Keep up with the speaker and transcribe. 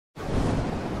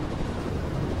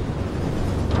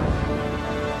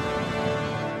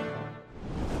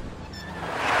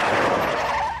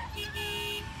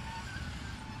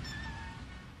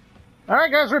Alright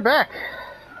guys, we're back.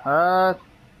 Time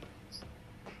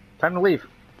to leave.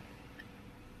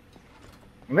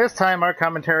 And this time our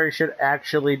commentary should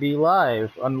actually be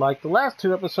live, unlike the last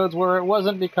two episodes where it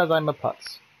wasn't because I'm a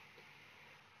putz.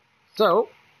 So,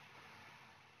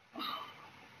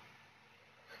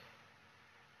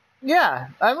 yeah,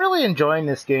 I'm really enjoying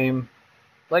this game.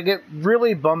 Like, it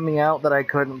really bummed me out that I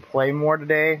couldn't play more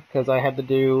today, because I had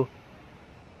to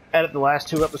edit the last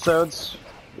two episodes,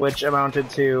 which amounted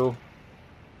to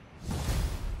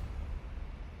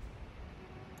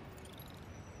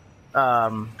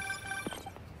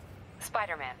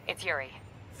Spiderman, it's Yuri.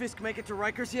 Fisk make it to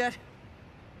Rikers yet?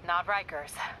 Not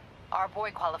Rikers. Our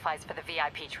boy qualifies for the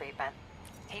VIP treatment.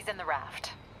 He's in the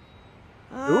raft.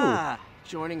 Ah,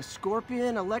 joining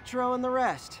Scorpion, Electro, and the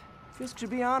rest. Fisk should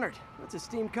be honored. That's a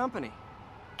steamed company.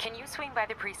 Can you swing by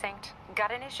the precinct?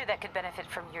 Got an issue that could benefit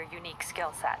from your unique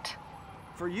skill set.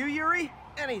 For you, Yuri?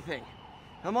 Anything.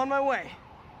 I'm on my way.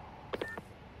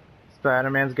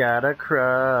 Spider-Man's got a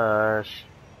crush.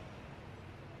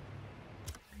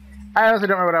 I honestly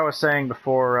don't know what I was saying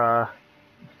before,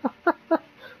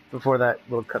 before that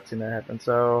little cutscene that happened,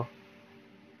 so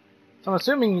I'm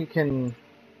assuming you can...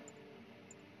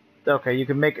 Okay, you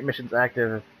can make missions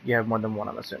active if you have more than one,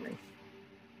 I'm assuming.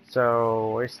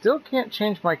 So, I still can't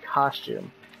change my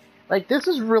costume. Like, this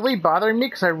is really bothering me,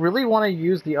 because I really want to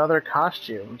use the other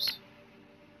costumes.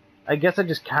 I guess I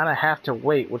just kind of have to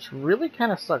wait, which really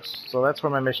kind of sucks, so that's where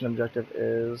my mission objective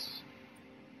is.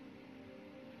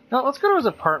 Now, let's go to his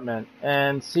apartment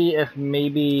and see if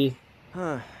maybe...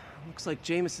 Huh. Looks like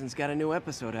Jameson's got a new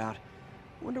episode out.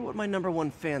 Wonder what my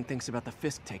 #1 fan thinks about the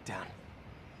Fisk takedown.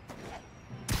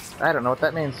 I don't know what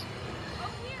that means.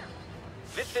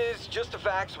 This is Just the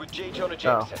Facts with J. Jonah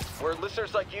Jameson, where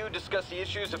listeners like you discuss the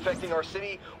issues affecting our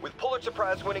city with Pulitzer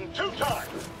Prize-winning two-time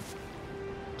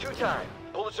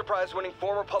Pulitzer Prize-winning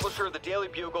former publisher of the Daily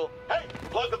Bugle. Hey,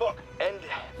 plug the book.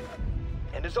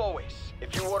 And as always,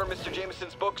 if you order Mr.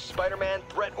 Jameson's book, Spider-Man,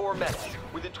 Threat or Menace,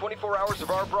 within 24 hours of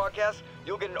our broadcast,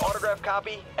 you'll get an autographed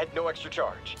copy at no extra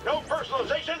charge. No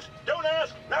personalizations, don't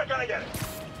ask, not gonna get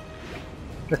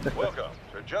it. Welcome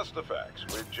to Just the Facts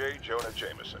with J. Jonah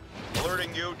Jameson,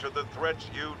 alerting you to the threats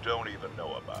you don't even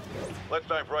know about. Let's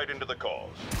dive right into the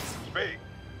calls. Speak.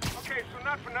 Okay, so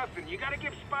not for nothing, you gotta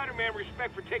give Spider-Man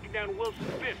respect for taking down Wilson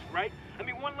Fisk, right? I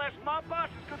mean, one less mob boss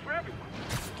is good for everyone.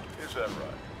 Is that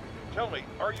right? Tell me,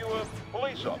 are you a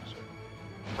police officer?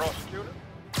 Prosecutor?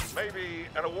 Maybe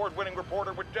an award-winning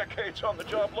reporter with decades on the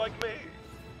job like me?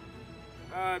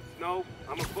 No,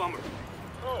 I'm a plumber.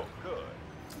 Oh, good.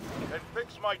 And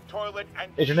fix my toilet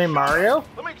and... Is your name Mario?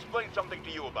 Let me explain something to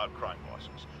you about crime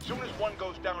bosses. Soon as one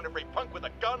goes down, every punk with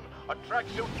a gun, a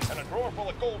tracksuit, and a drawer full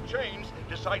of gold chains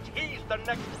decides he's the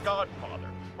next godfather.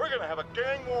 We're gonna have a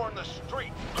gang war in the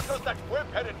street. But does that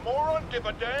whip-headed moron give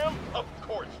a damn? Of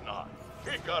course not.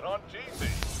 He got on TV.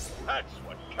 That's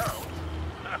what counts.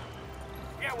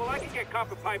 Yeah, well, I can get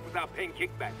copper pipe without paying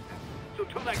kickbacks now. So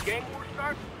till that gang war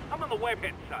starts, I'm on the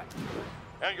webhead side.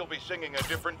 And you'll be singing a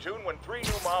different tune when 3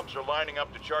 new mobs are lining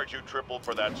up to charge you triple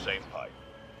for that same pipe.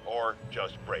 Or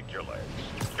just break your legs.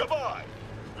 Goodbye!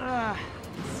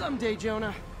 Someday,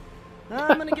 Jonah.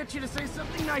 I'm gonna get you to say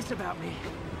something nice about me.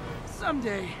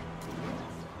 Someday.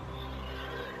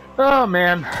 Oh,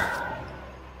 man.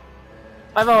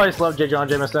 I've always loved J. Jonah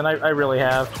Jameson, I really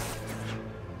have.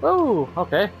 Ooh,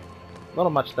 okay. A little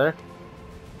much there.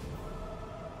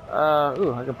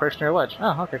 Ooh, I can perch near a ledge.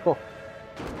 Oh, okay, cool.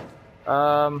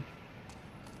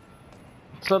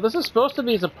 So this is supposed to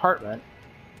be his apartment.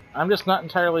 I'm just not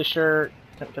entirely sure...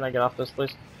 Can I get off this,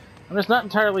 please? I'm just not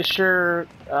entirely sure,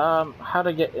 how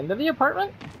to get into the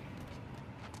apartment?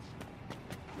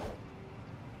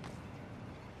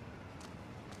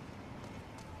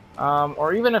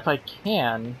 Or even if I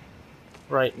can,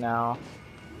 right now.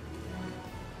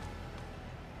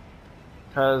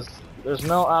 Because there's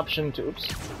no option to... Oops.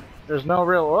 There's no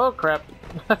real... Oh, crap.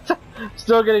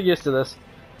 Still getting used to this.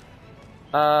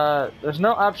 There's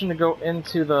no option to go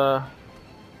into the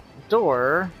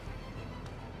door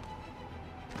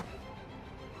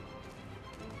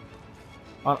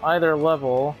on either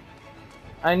level.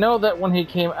 I know that when he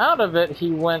came out of it,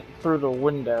 he went through the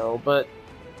window, but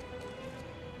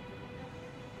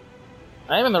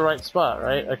I am in the right spot,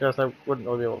 right? I guess I wouldn't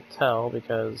really be able to tell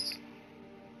because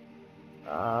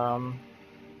yeah,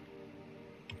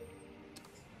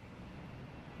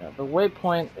 the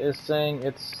waypoint is saying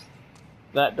it's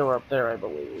that door up there, I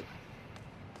believe.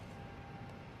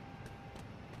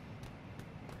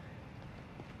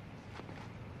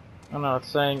 Oh no, it's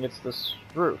saying it's this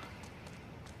roof.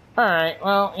 Alright,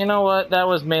 well, you know what? That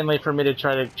was mainly for me to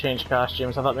try to change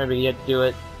costumes. I thought maybe you had to do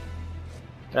it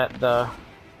at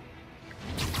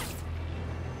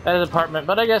his apartment,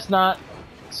 but I guess not.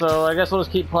 So I guess we'll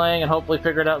just keep playing and hopefully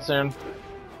figure it out soon.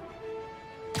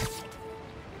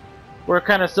 We're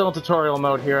kind of still in tutorial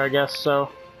mode here, I guess, so...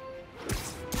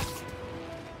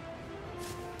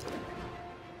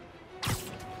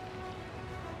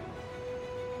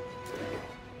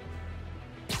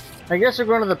 I guess we're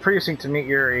going to the precinct to meet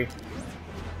Yuri.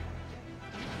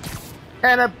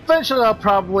 And eventually I'll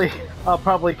probably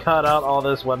cut out all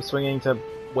this web swinging to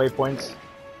waypoints.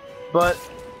 But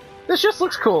this just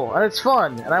looks cool, and it's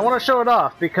fun, and I want to show it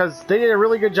off, because they did a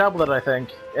really good job with it, I think.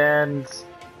 And...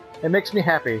 it makes me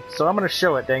happy, so I'm gonna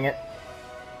show it, dang it.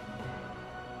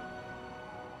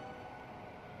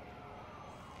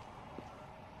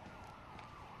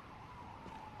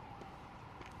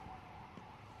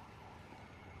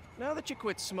 Now that you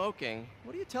quit smoking,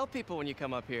 what do you tell people when you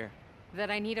come up here? That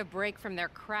I need a break from their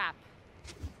crap.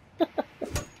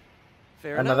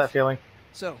 Fair I know enough. that feeling.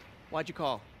 So, why'd you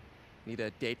call? Need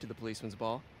a date to the policeman's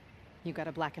ball? You got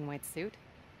a black and white suit?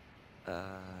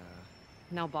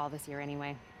 No ball this year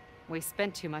anyway. We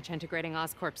spent too much integrating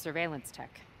Oscorp's surveillance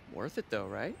tech. Worth it though,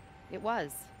 right? It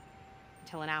was.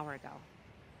 Until an hour ago.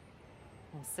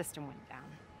 The system went down.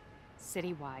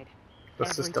 Citywide. The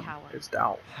Every system tower. is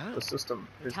down. How? The system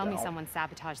is Tell down. me someone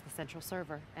sabotaged the central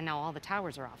server, and now all the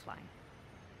towers are offline.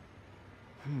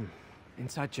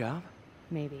 Inside job?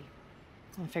 Maybe.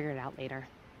 I'll figure it out later.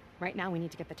 Right now, we need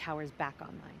to get the towers back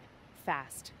online.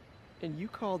 Fast. And you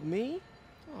called me?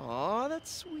 Aw,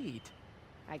 that's sweet.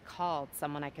 I called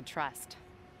someone I could trust.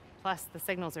 Plus, the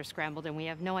signals are scrambled and we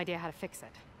have no idea how to fix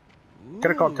it.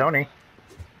 Could've called Tony.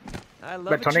 I love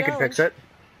Bet a Tony could fix challenge.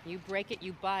 it. You break it,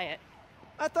 you buy it.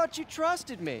 I thought you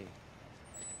trusted me.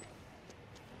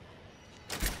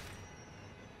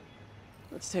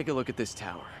 Let's take a look at this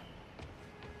tower.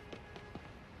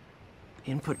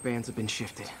 Input bands have been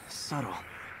shifted. Subtle.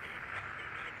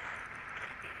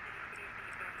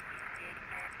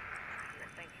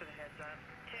 Thanks for the heads up.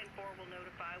 10-4 will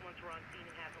notify once we're on scene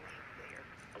and have the lane clear.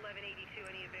 1182,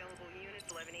 any available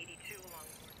units? 1182 along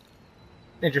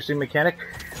the... Interesting mechanic.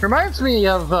 Reminds me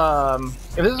of,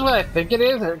 if this is what I think it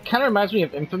is, it kind of reminds me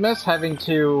of Infamous having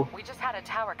to... We just had a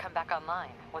tower come back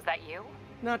online. Was that you?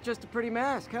 Not just a pretty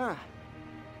mask, huh?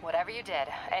 Whatever you did,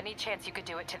 any chance you could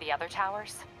do it to the other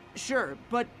towers? Sure,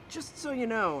 but just so you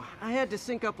know, I had to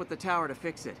sync up with the tower to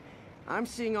fix it. I'm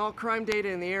seeing all crime data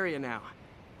in the area now.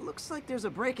 Looks like there's a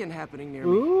break-in happening near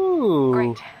me. Ooh.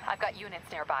 Great. I've got units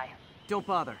nearby. Don't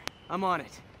bother. I'm on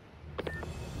it.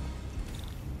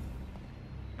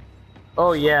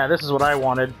 Oh yeah, this is what I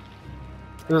wanted.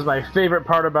 This is my favorite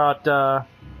part about,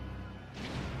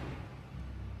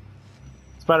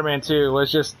 Spider-Man 2, was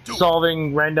just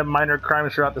solving random minor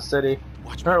crimes throughout the city.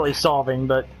 Not really solving,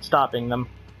 but stopping them.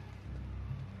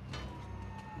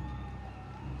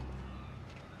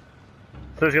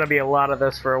 So there's gonna be a lot of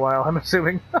this for a while, I'm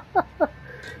assuming.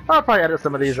 I'll probably edit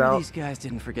some of these Sure out. these guys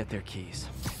didn't forget their keys.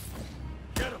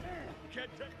 Get him! Get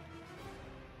him!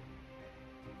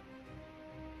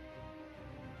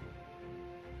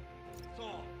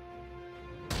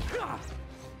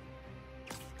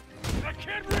 I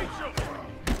can't reach him!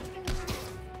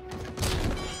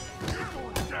 You're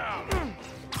going down!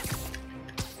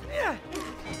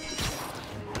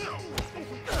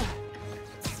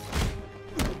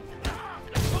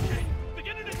 Okay,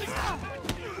 beginning to think.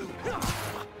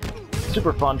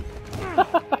 Super fun.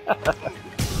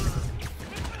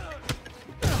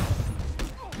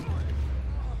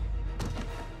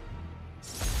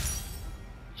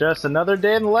 Just another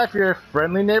day in the life of your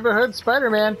friendly neighborhood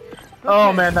Spider-Man.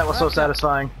 Oh man, that was so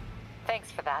satisfying.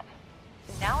 Thanks for that.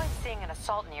 Now I'm seeing an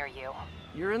assault near you.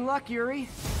 You're in luck, Yuri.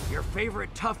 Your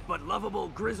favorite tough but lovable,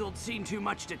 grizzled,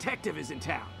 seen-too-much detective is in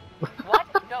town. What?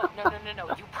 No.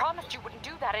 You promised you wouldn't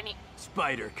do that any...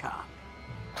 Spider Cop.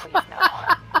 Please, no.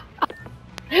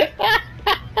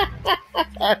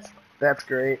 That's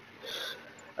great.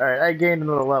 Alright, I gained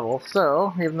another level,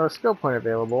 so we have no skill point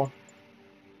available.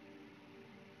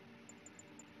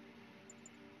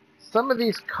 Some of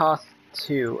these cost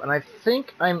 2, and I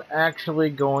think I'm actually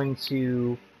going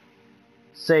to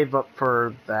save up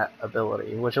for that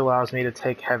ability, which allows me to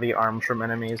take heavy arms from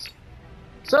enemies.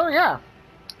 So yeah,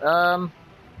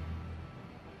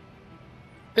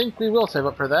 think we will save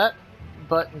up for that,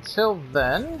 but until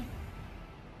then,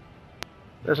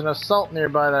 there's an assault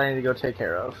nearby that I need to go take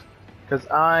care of, because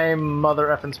I'm mother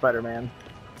effing Spider-Man.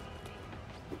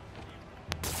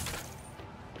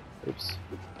 Oops.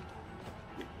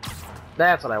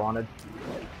 That's what I wanted.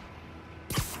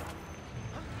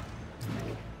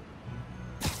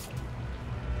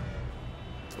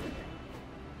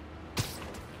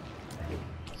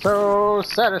 So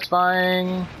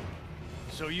satisfying.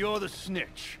 So you're the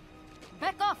snitch.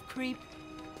 Back off, creep.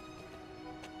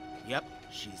 Yep,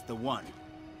 she's the one.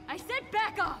 I said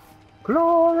back off!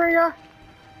 Gloria!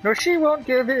 No, she won't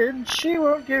give in. She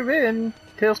won't give in.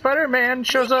 Till Spider-Man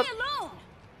shows up. Leave me alone!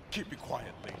 Keep it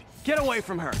quiet, lady. Get away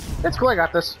from her. It's cool, I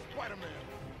got this. Spider-Man.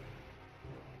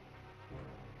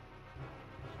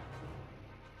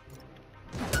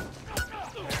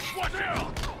 Watch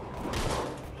out!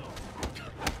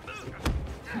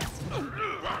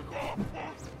 Back off.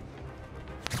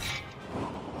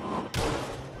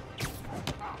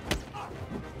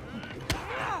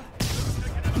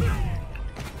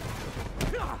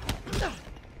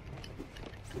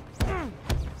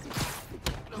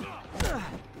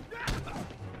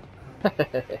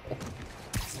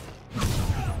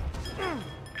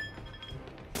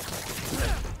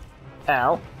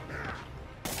 Ow.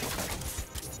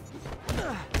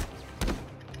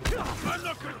 I'm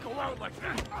not gonna go out like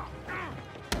that.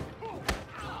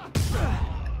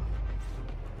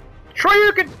 Troy,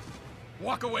 you can.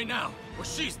 Walk away now, or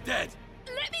she's dead.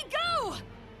 Let me go!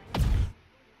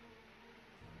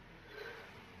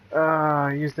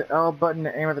 Use the L button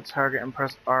to aim at the target and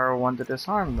press R1 to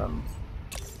disarm them.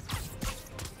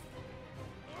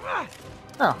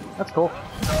 Oh, that's cool.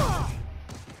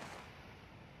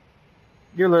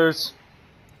 You lose.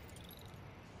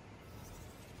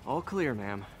 All clear,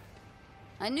 ma'am.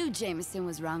 I knew Jameson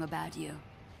was wrong about you.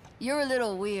 You're a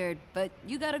little weird, but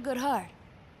you got a good heart.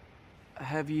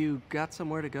 Have you got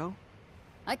somewhere to go?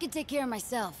 I can take care of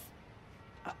myself.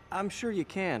 I'm sure you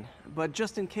can, but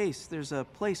just in case, there's a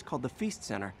place called the Feast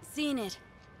Center. Seen it.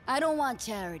 I don't want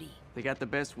charity. They got the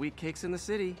best wheat cakes in the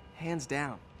city, hands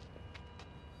down.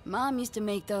 Mom used to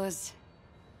make those.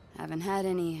 Haven't had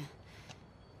any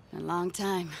in a long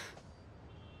time.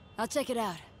 I'll check it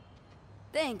out.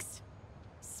 Thanks,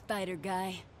 Spider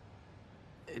Guy.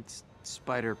 It's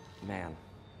Spider-Man.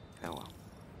 Oh well.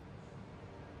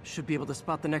 Should be able to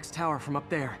spot the next tower from up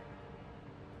there.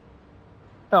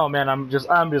 Oh man, I'm just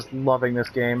loving this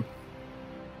game.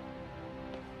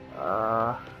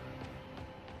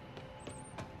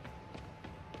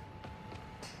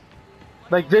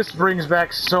 Like this brings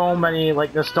back so many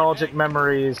like nostalgic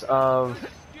memories of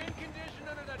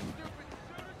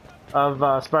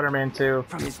Spider-Man 2.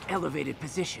 From his elevated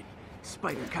position,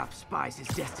 Spider Cop spies his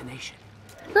destination.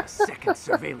 A second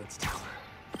surveillance tower.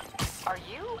 Are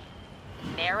you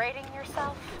narrating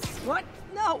yourself? What?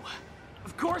 No!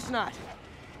 Of course not!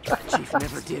 Chief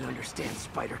never did understand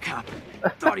Spider Cop.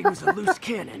 Thought he was a loose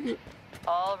cannon.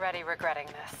 Already regretting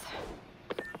this.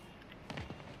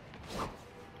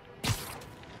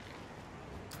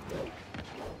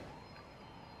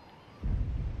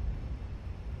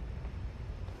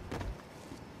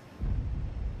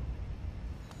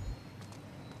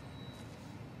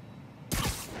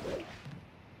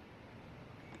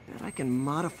 Bet I can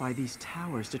modify these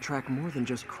towers to track more than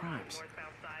just crimes.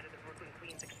 Northbound side of the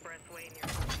Brooklyn-Queens Expressway near...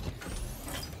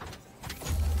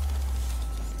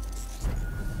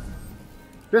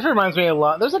 This reminds me a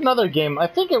lot. There's another game, I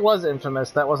think it was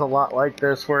Infamous, that was a lot like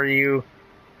this, where you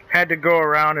had to go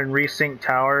around and resync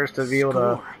towers to be able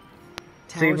to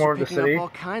see more of the city. Towers are picking up all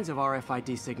kinds of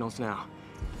RFID signals now,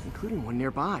 including one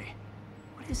nearby.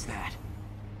 What is that?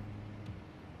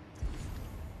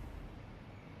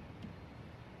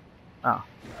 Oh.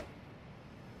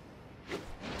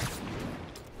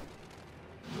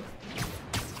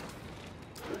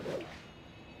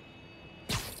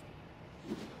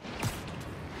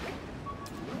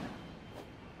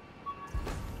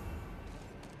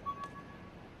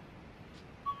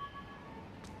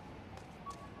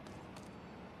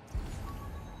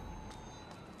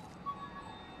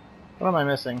 What am I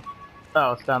missing?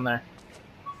 Oh, it's down there.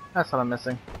 That's what I'm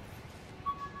missing.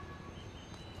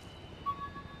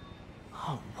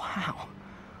 Oh, wow.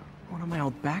 One of my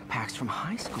old backpacks from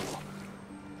high school.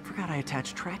 Forgot I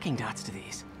attached tracking dots to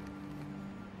these.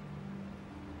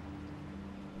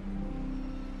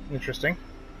 Interesting.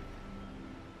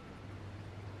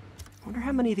 Wonder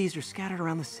how many of these are scattered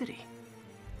around the city.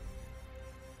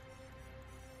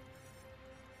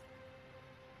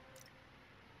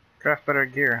 Craft better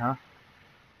gear, huh?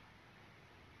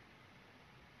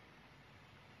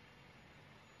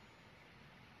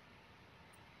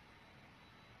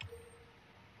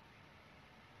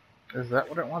 Is that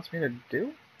what it wants me to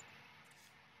do?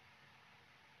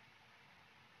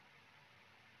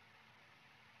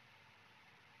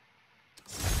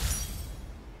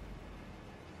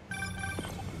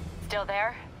 Still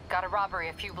there? Got a robbery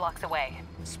a few blocks away.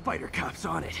 Spider Cop's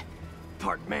on it.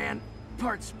 Part man,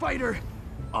 part spider,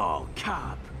 all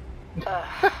cop.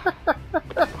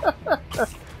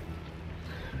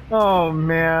 Oh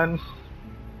man.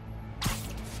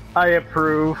 I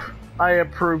approve. I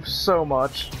approve so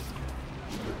much.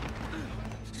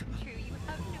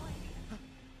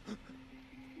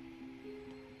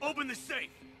 Open the safe!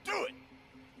 Do it!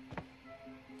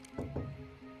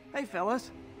 Hey,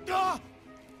 fellas. Ah!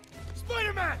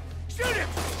 Spider-Man! Shoot him!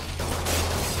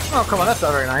 Oh, come on, that's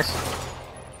not very nice.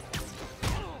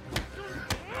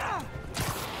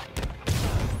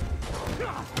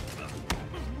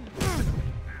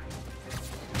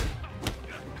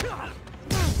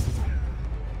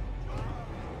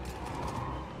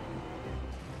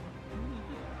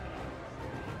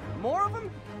 More of them?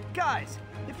 Guys,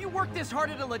 if you worked this hard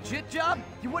at a legit job,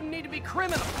 you wouldn't need to be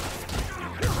criminal.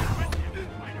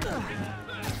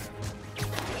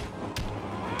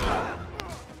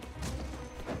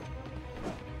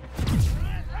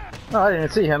 Oh, I didn't even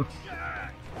see him.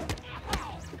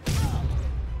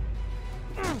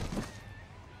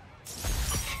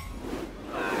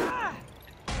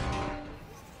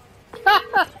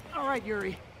 All right,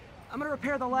 Yuri. I'm gonna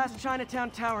repair the last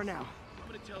Chinatown tower now.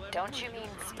 Don't you mean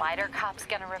Spider Cop's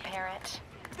gonna repair it?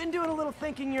 Been doing a little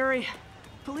thinking, Yuri.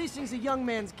 Policing's a young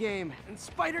man's game, and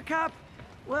Spider Cop,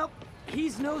 well,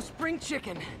 he's no spring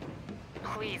chicken.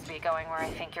 Please be going where I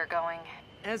think you're going.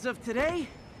 As of today,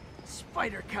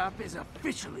 Spider Cop is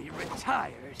officially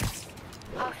retired.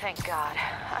 Oh, thank God.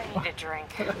 I need a drink.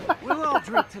 We'll all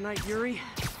drink tonight, Yuri.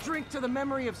 Drink to the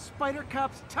memory of Spider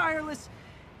Cop's tireless...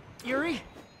 Yuri?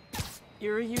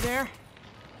 Yuri, you there?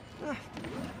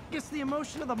 Guess the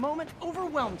emotion of the moment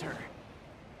overwhelmed her.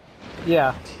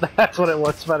 Yeah, that's what it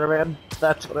was, Spider-Man.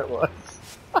 That's what it was.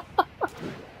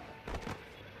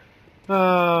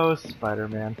 Oh,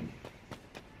 Spider-Man.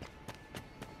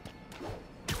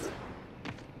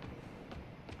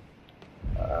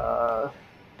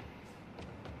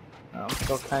 I'm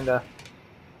still kinda...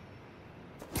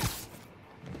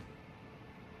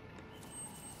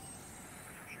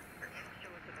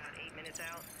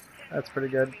 That's pretty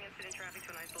good.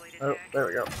 Oh, there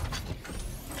we go.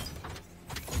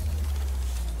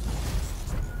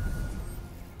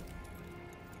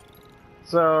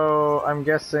 So, I'm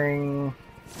guessing...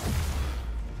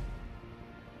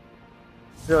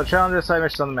 So, challenges, side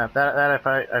missions on the map. That I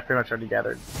pretty much already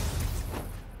gathered.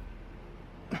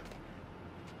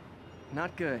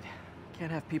 Not good.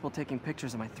 Can't have people taking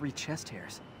pictures of my 3 chest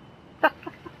hairs.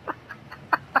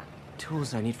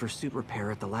 Tools I need for suit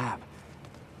repair at the lab.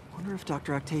 Wonder if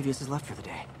Dr. Octavius has left for the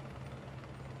day.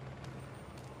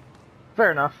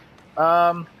 Fair enough.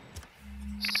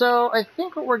 So I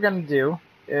think what we're gonna do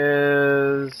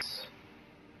is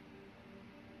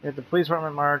we have the police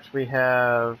department march. We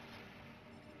have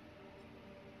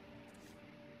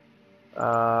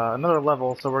another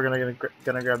level, so we're gonna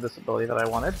grab this ability that I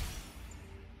wanted,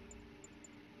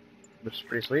 which is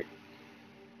pretty sweet.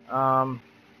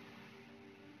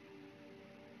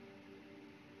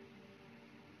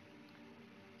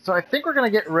 So I think we're going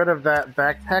to get rid of that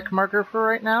backpack marker for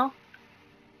right now,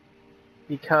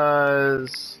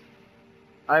 because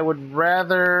I would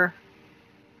rather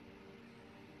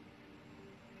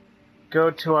go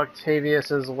to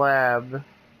Octavius's lab,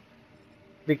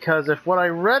 because if what I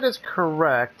read is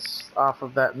correct off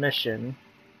of that mission,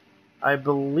 I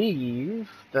believe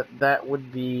that that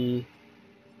would be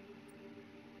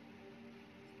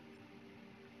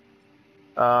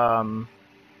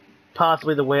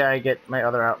possibly the way I get my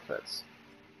other outfits.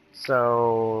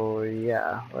 So,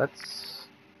 yeah, let's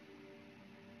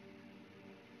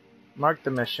mark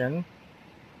the mission,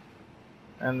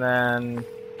 and then,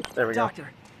 there we go.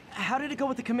 Doctor, how did it go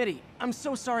with the committee? I'm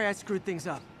so sorry I screwed things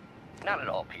up. Not at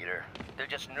all, Peter. They're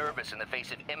just nervous in the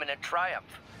face of imminent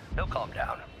triumph. They'll calm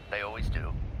down. They always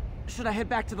do. Should I head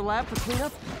back to the lab for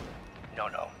cleanup? No.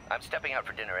 I'm stepping out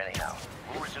for dinner anyhow.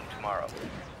 We'll resume tomorrow.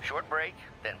 Short break,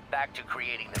 then back to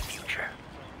creating the future.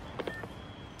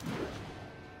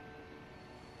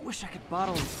 Wish I could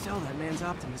bottle and sell that man's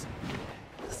optimism.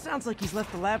 Sounds like he's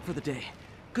left the lab for the day.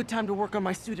 Good time to work on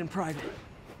my suit in private.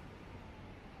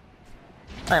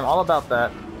 I am all about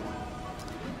that.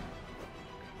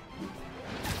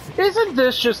 Isn't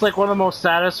this just like one of the most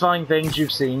satisfying things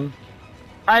you've seen?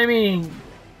 I mean,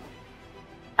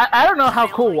 I don't know how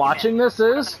cool watching this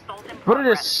is, but it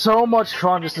is so much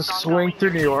fun just to swing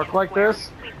through New York like this.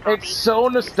 It's so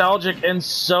nostalgic and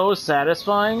so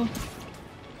satisfying.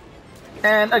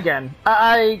 And again,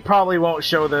 I probably won't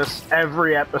show this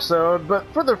every episode, but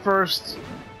for the first,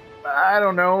 I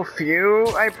don't know, few,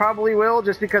 I probably will,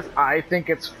 just because I think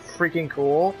it's freaking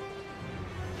cool.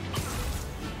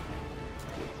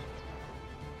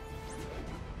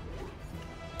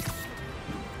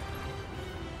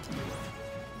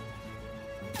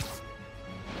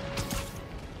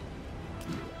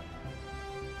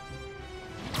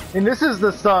 And this is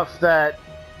the stuff that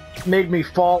made me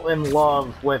fall in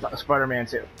love with Spider-Man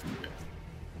 2.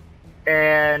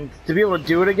 And to be able to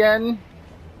do it again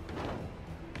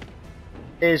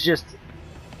is just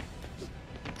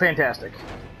fantastic.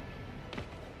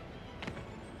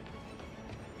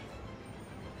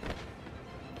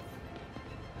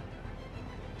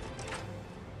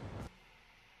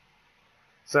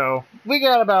 So, we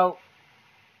got about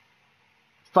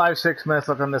 5-6 minutes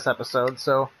left on this episode,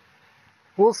 so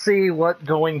we'll see what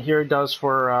going here does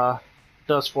for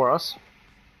us.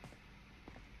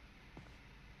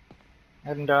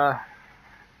 And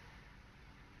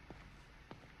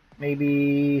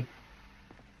maybe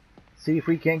see if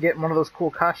we can get one of those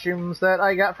cool costumes that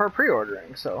I got for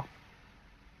pre-ordering. So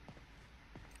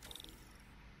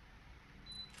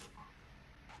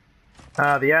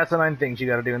the asinine things you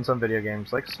gotta do in some video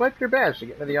games, like swipe your badge to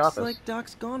get into the office. Looks like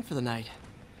Doc's gone for the night.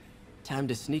 Time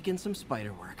to sneak in some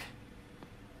spider work.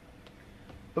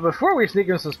 But before we sneak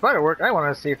in some spider work, I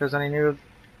want to see if there's any new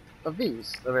of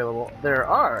these available. There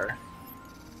are.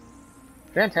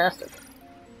 Fantastic.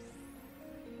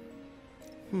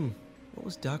 What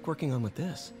was Doc working on with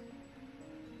this?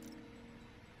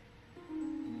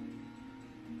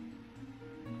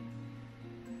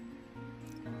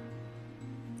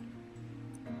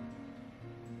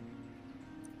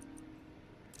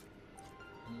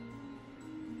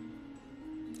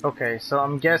 Okay, so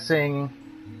I'm guessing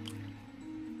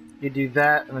you do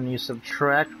that and then you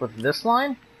subtract with this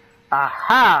line?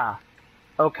 Aha!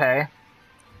 Okay.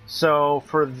 So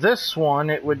for this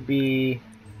one, it would be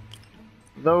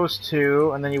those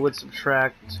two, and then you would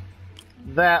subtract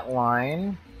that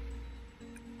line.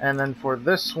 And then for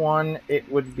this one,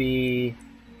 it would be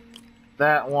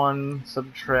that one,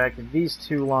 subtract these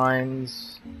two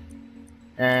lines,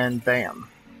 and bam.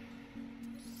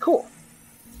 Cool.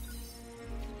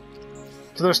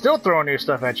 So they're still throwing new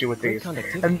stuff at you with these,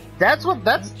 and that's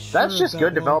just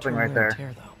good developing right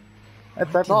there.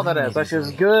 That's all that is. That's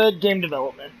just good game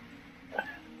development.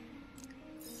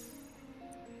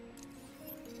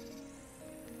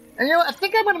 And you know, I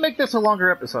think I'm going to make this a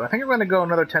longer episode. I think I'm going to go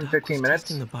another 10-15 minutes.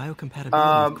 The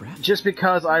biocompatibility of just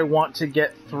because I want to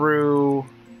get through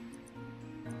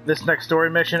this next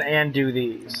story mission and do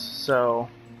these. So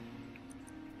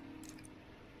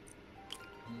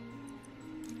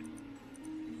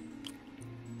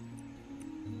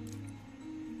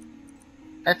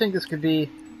I think this could be...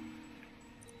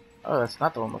 Oh, that's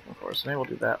not the one I'm looking for, so maybe we'll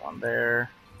do that one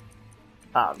there.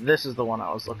 Ah, this is the one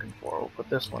I was looking for. We'll put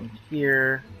this one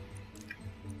here.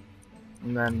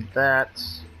 And then that.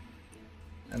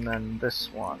 And then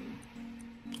this one.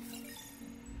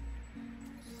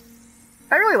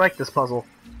 I really like this puzzle.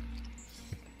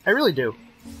 I really do.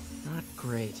 Not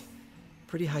great.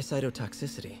 Pretty high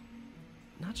cytotoxicity.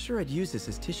 Not sure I'd use this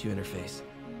as tissue interface.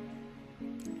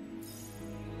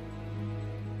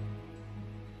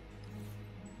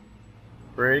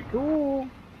 Very cool.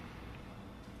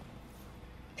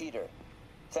 Peter,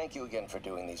 thank you again for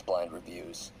doing these blind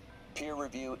reviews. Peer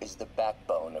review is the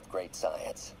backbone of great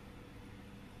science.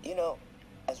 You know,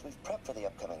 as we've prepped for the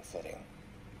upcoming fitting,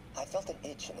 I felt an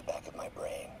itch in the back of my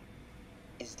brain.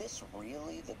 Is this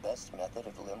really the best method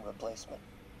of limb replacement?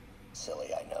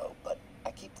 Silly, I know, but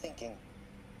I keep thinking,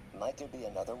 might there be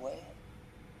another way?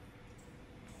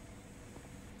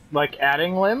 Like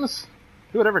adding limbs?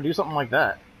 Who would ever do something like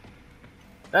that?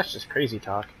 That's just crazy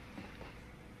talk.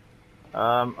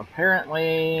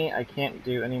 Apparently I can't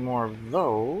do any more of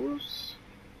those.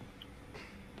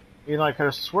 Even though I could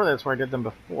have swore that's where I did them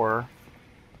before.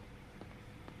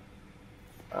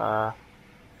 Or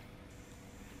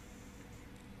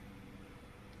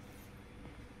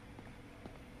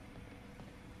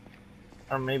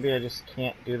maybe I just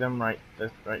can't do them right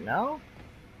now?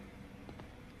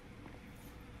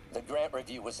 The grant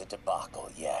review was a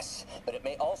debacle, yes, but it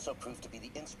may also prove to be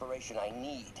the inspiration I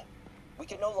need. We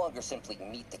can no longer simply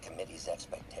meet the committee's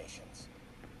expectations.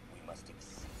 We must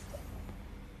exceed them.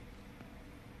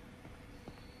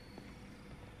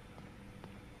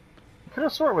 I could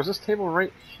have swore it was this table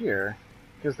right here,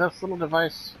 because that's little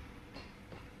device.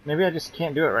 Maybe I just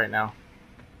can't do it right now.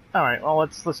 All right, well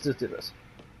let's just do this.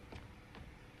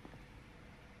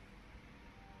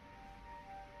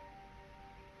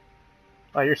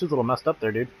 Oh, your suit's a little messed up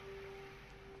there, dude.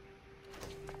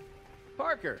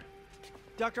 Parker!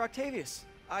 Dr. Octavius,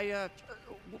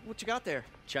 what you got there?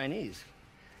 Chinese.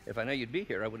 If I know you'd be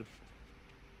here, I would have...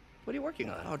 What are you working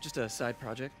on? Oh, just a side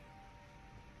project.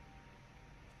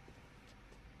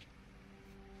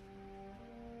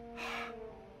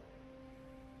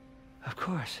 Of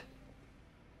course.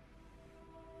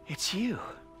 It's you.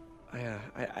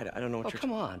 I don't know what Oh, you're...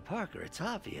 come on, Parker, it's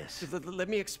obvious. Let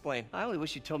me explain. I only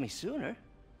wish you told me sooner.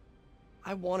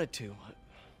 I wanted to,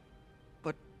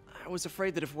 but I was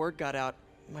afraid that if word got out,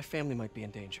 my family might be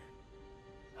in danger.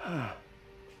 Huh.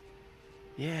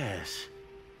 Yes.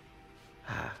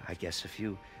 I guess if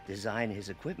you design his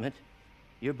equipment,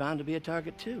 you're bound to be a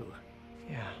target too.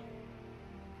 Yeah.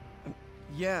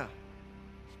 Yeah.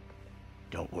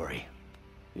 Don't worry.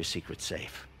 Your secret's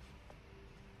safe.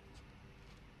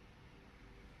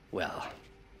 Well,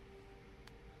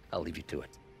 I'll leave you to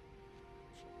it.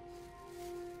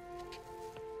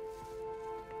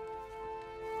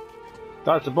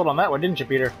 Dodged a bullet on that one, didn't you,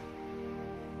 Peter?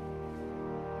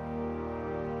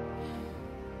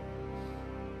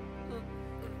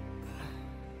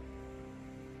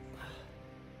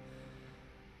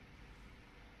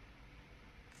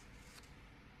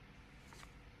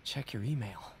 Check your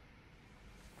email.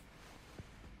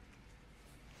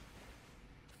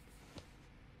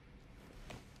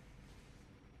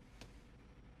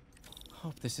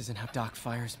 Hope this isn't how Doc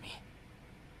fires me.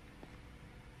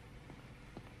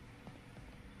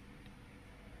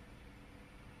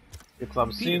 It's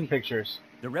obscene pictures.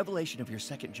 The revelation of your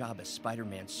second job as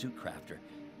Spider-Man suit crafter,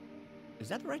 is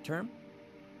that the right term?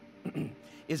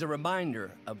 Is a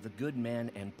reminder of the good man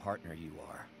and partner you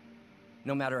are.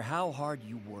 No matter how hard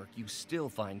you work, you still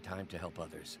find time to help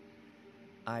others.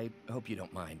 I hope you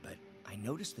don't mind, but I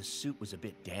noticed the suit was a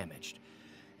bit damaged,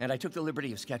 and I took the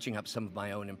liberty of sketching up some of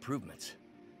my own improvements.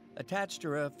 Attached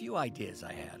are a few ideas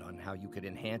I had on how you could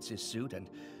enhance his suit and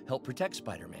help protect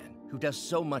Spider-Man, who does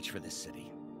so much for this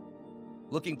city.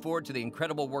 Looking forward to the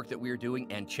incredible work that we are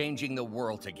doing and changing the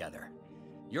world together.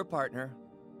 Your partner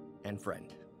and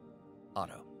friend,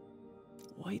 Otto.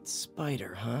 White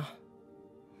Spider, huh?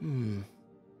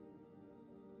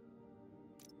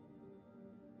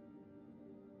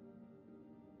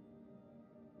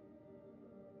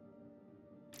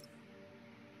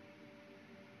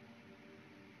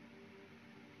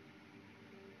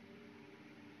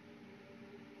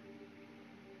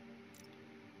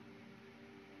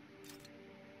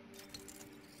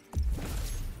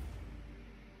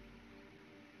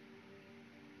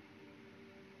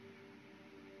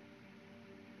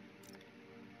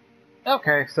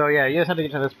 Okay, so yeah, you just had to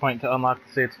get to this point to unlock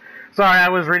the suits. Sorry, I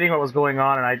was reading what was going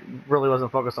on, and I really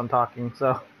wasn't focused on talking,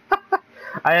 so...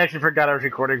 I actually forgot I was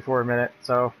recording for a minute,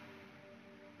 so...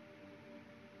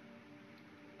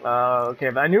 okay,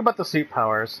 but I knew about the suit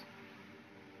powers.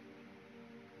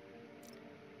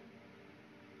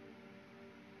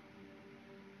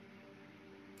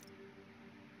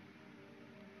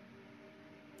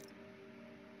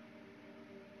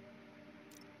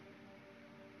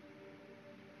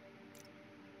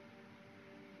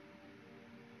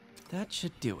 That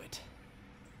should do it.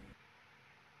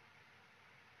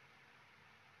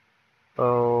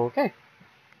 Okay.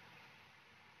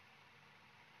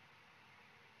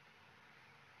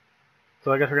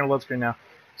 So I guess we're going to load screen now.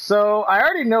 So I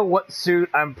already know what suit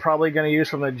I'm probably going to use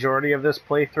for the majority of this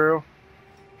playthrough.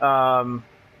 I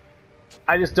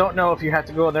just don't know if you have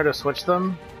to go in there to switch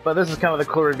them. But this is kind of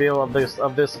the cool reveal of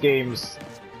this game's,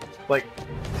 like,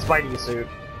 Spidey suit,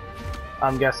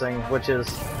 I'm guessing, which is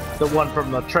the one from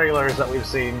the trailers that we've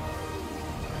seen.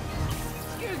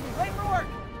 Excuse me, late for work!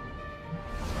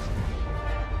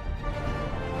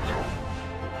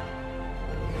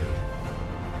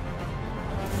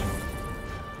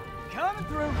 Coming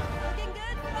through. Looking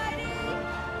good, Spidey!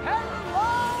 Hello,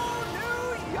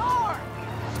 New York!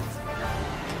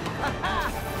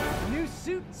 Haha! New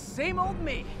suit, same old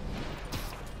me.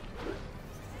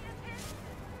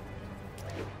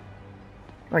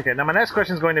 Okay, now my next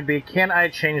question is going to be, can I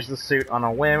change the suit on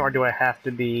a whim, or do I have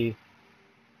to be...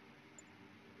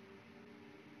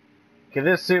 Okay,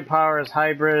 this suit power is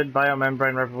hybrid,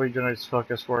 biomembrane, rapidly generates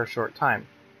focus for a short time.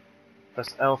 Press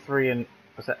L3 and...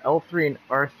 Was that L3 and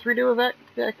R3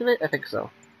 to activate? I think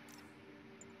so.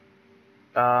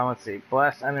 Let's see.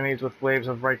 Blast enemies with waves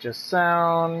of righteous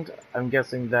sound. I'm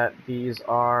guessing that these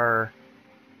are...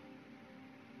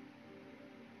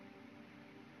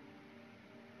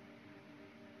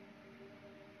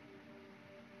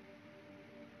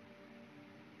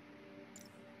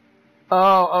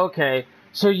 Oh, okay.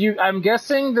 So I'm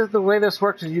guessing that the way this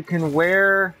works is you can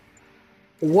wear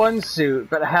one suit,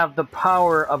 but have the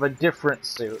power of a different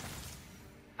suit,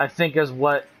 I think is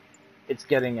what it's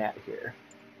getting at here.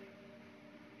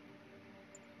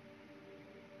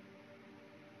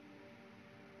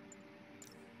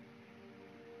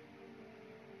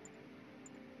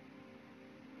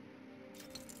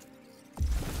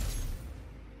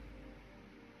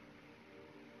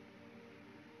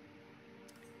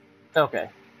 Okay.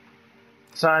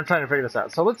 So I'm trying to figure this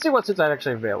out. So let's see what suits are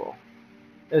actually available.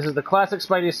 This is the classic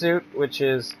Spidey suit, which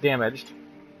is damaged.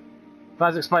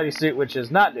 Classic Spidey suit, which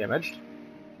is not damaged.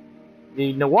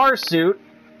 The Noir suit,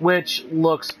 which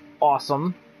looks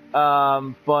awesome.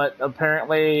 But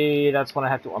apparently that's one I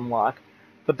have to unlock.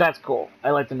 But that's cool.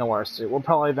 I like the Noir suit. We'll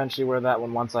probably eventually wear that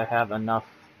one once I have enough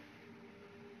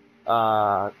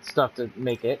stuff to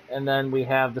make it. And then we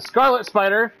have the Scarlet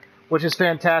Spider, which is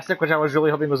fantastic, which I was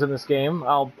really hoping was in this game.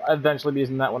 I'll eventually be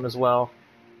using that one as well.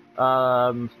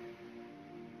 And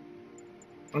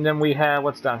then we have,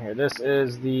 what's down here? This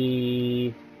is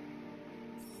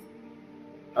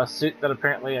a suit that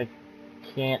apparently I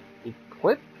can't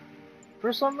equip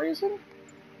for some reason.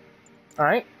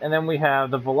 Alright, and then we have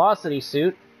the Velocity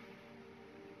suit,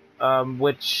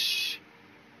 which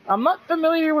I'm not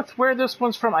familiar with where this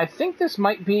one's from. I think this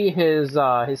might be his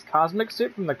cosmic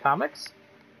suit from the comics.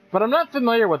 But I'm not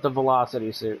familiar with the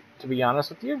Velocity suit, to be honest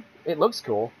with you. It looks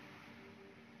cool.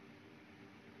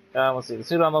 Let's see. The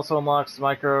suit also unlocks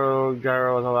micro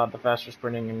gyro, is allowed the faster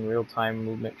sprinting and real-time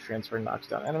movement transfer and knocks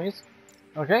down enemies.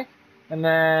 Okay. And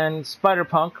then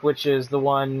Spider-Punk, which is the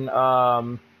one...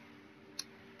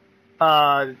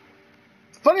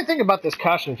 funny thing about this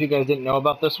costume, if you guys didn't know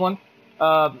about this one,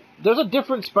 there's a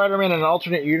different Spider-Man in an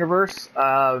alternate universe.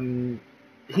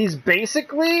 He's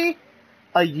basically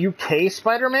a UK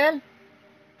Spider-Man.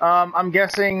 I'm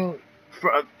guessing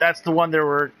that's the one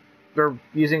they're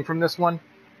using from this one.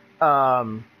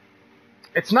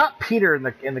 It's not Peter in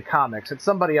the comics. It's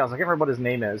somebody else. I can't remember what his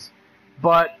name is,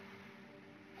 but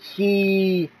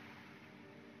he,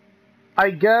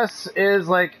 I guess, is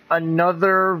like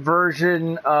another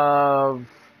version of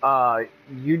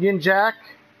Union Jack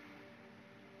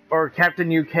or Captain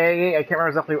UK. I can't remember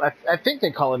exactly. I think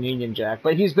they call him Union Jack,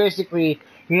 but he's basically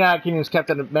United Kingdom's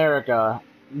Captain America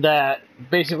that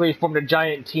basically formed a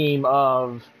giant team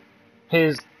of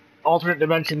his alternate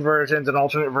dimension versions and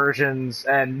alternate versions,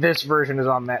 and this version is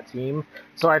on that team.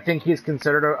 So I think he's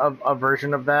considered a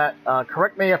version of that.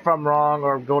 Correct me if I'm wrong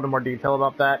or go into more detail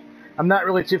about that. I'm not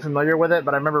really too familiar with it,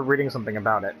 but I remember reading something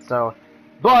about it. So,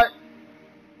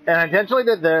 and I intentionally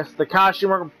did this. The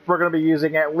costume we're going to be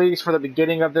using, at least for the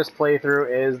beginning of this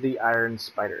playthrough, is the Iron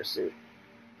Spider suit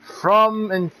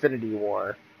from Infinity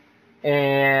War.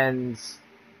 And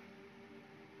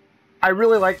I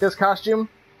really like this costume.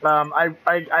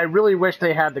 I really wish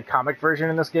they had the comic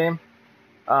version in this game.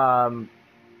 But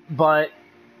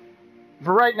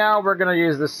for right now, we're going to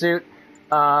use this suit.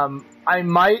 I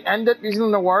might end up using the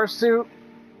Noir suit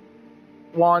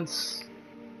once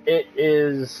it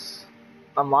is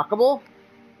unlockable,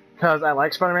 because I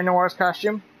like Spider-Man Noir's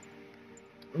costume.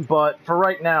 But for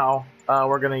right now,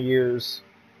 we're going to use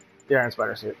the Iron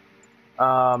Spider suit.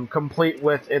 Complete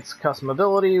with its custom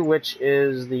ability, which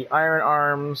is the Iron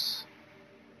Arms.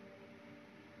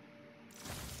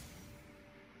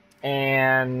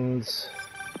 And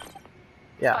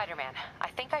yeah. Spider-Man, I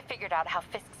think I figured out how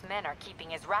Fisk's men are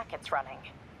keeping his rackets running.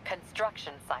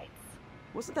 Construction sites.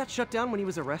 Wasn't that shut down when he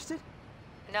was arrested?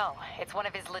 No, it's one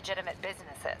of his legitimate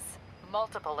businesses.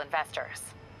 Multiple investors.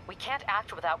 We can't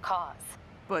act without cause.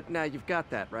 But now you've got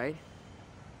that, right?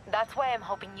 That's why I'm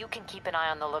hoping you can keep an eye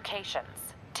on the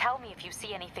locations. Tell me if you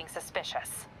see anything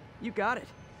suspicious. You got it.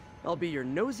 I'll be your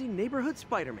nosy neighborhood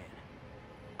Spider-Man.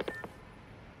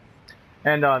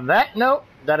 And on that note,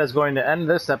 that is going to end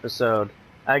this episode.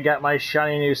 I got my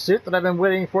shiny new suit that I've been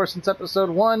waiting for since episode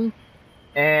 1,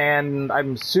 and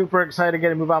I'm super excited to get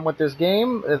to move on with this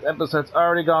game. This episode's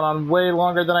already gone on way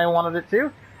longer than I wanted it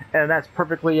to, and that's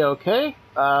perfectly okay.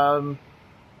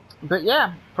 But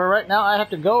yeah, for right now, I have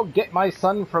to go get my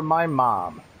son from my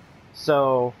mom.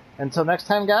 So, until next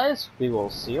time, guys, we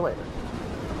will see you later.